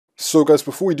So guys,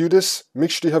 before we do this,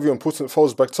 make sure you have your important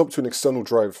files backed up to an external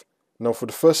drive. Now for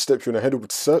the first step, you're going to head over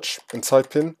to search and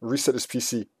type in reset this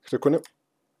PC. Click on it.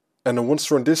 And then once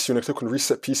you're on this, you're going to click on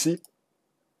reset PC.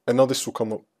 And now this will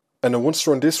come up. And then once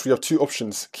you're on this, we have two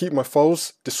options. Keep my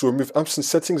files. This will remove absent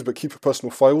settings but keep your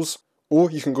personal files. Or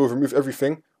you can go remove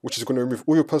everything, which is going to remove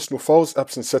all your personal files,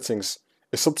 absent settings.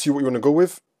 It's up to you what you want to go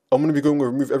with. I'm going to be going with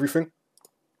remove everything.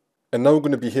 And now we're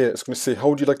going to be here. It's going to say, how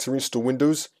would you like to reinstall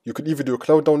Windows? You could either do a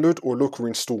cloud download or a local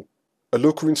reinstall. A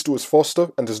local reinstall is faster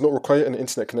and does not require an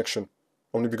internet connection.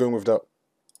 I'm going to be going with that.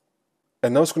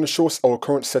 And now it's going to show us our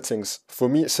current settings. For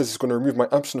me, it says it's going to remove my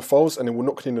absent files and it will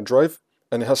not clean the drive.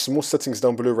 And it has some more settings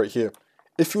down below right here.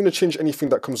 If you want to change anything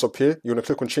that comes up here, you're going to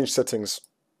click on change settings.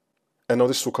 And now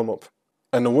this will come up.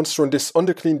 And then once you're on this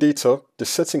under clean data, the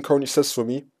setting currently says for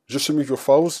me, just remove your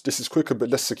files. This is quicker but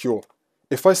less secure.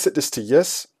 If I set this to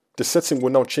yes, the setting will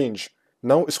now change.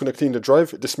 Now it's going to clean the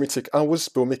drive. This may take hours,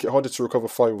 but will make it harder to recover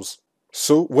files.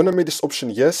 So when I made this option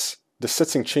yes, the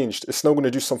setting changed. It's now going to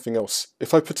do something else.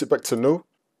 If I put it back to no,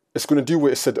 it's going to do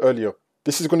what it said earlier.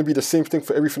 This is going to be the same thing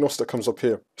for everything else that comes up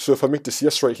here. So if I make this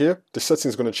yes right here, the setting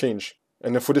is going to change.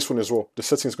 And then for this one as well, the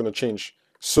setting is going to change.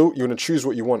 So you're going to choose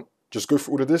what you want. Just go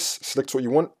through all of this, select what you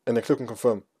want, and then click on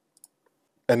confirm.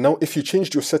 And now if you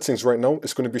changed your settings right now,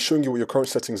 it's going to be showing you what your current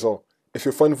settings are. If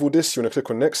you're fine with all this, you're going to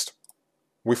click on next,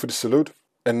 wait for this to load,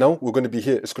 and now we're going to be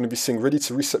here. It's going to be saying ready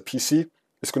to reset PC.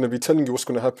 It's going to be telling you what's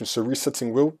going to happen. So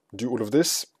resetting will do all of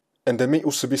this, and there may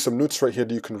also be some notes right here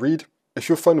that you can read. If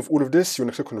you're fine with all of this, you're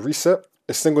going to click on reset.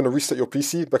 It's then going to reset your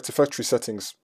PC back to factory settings.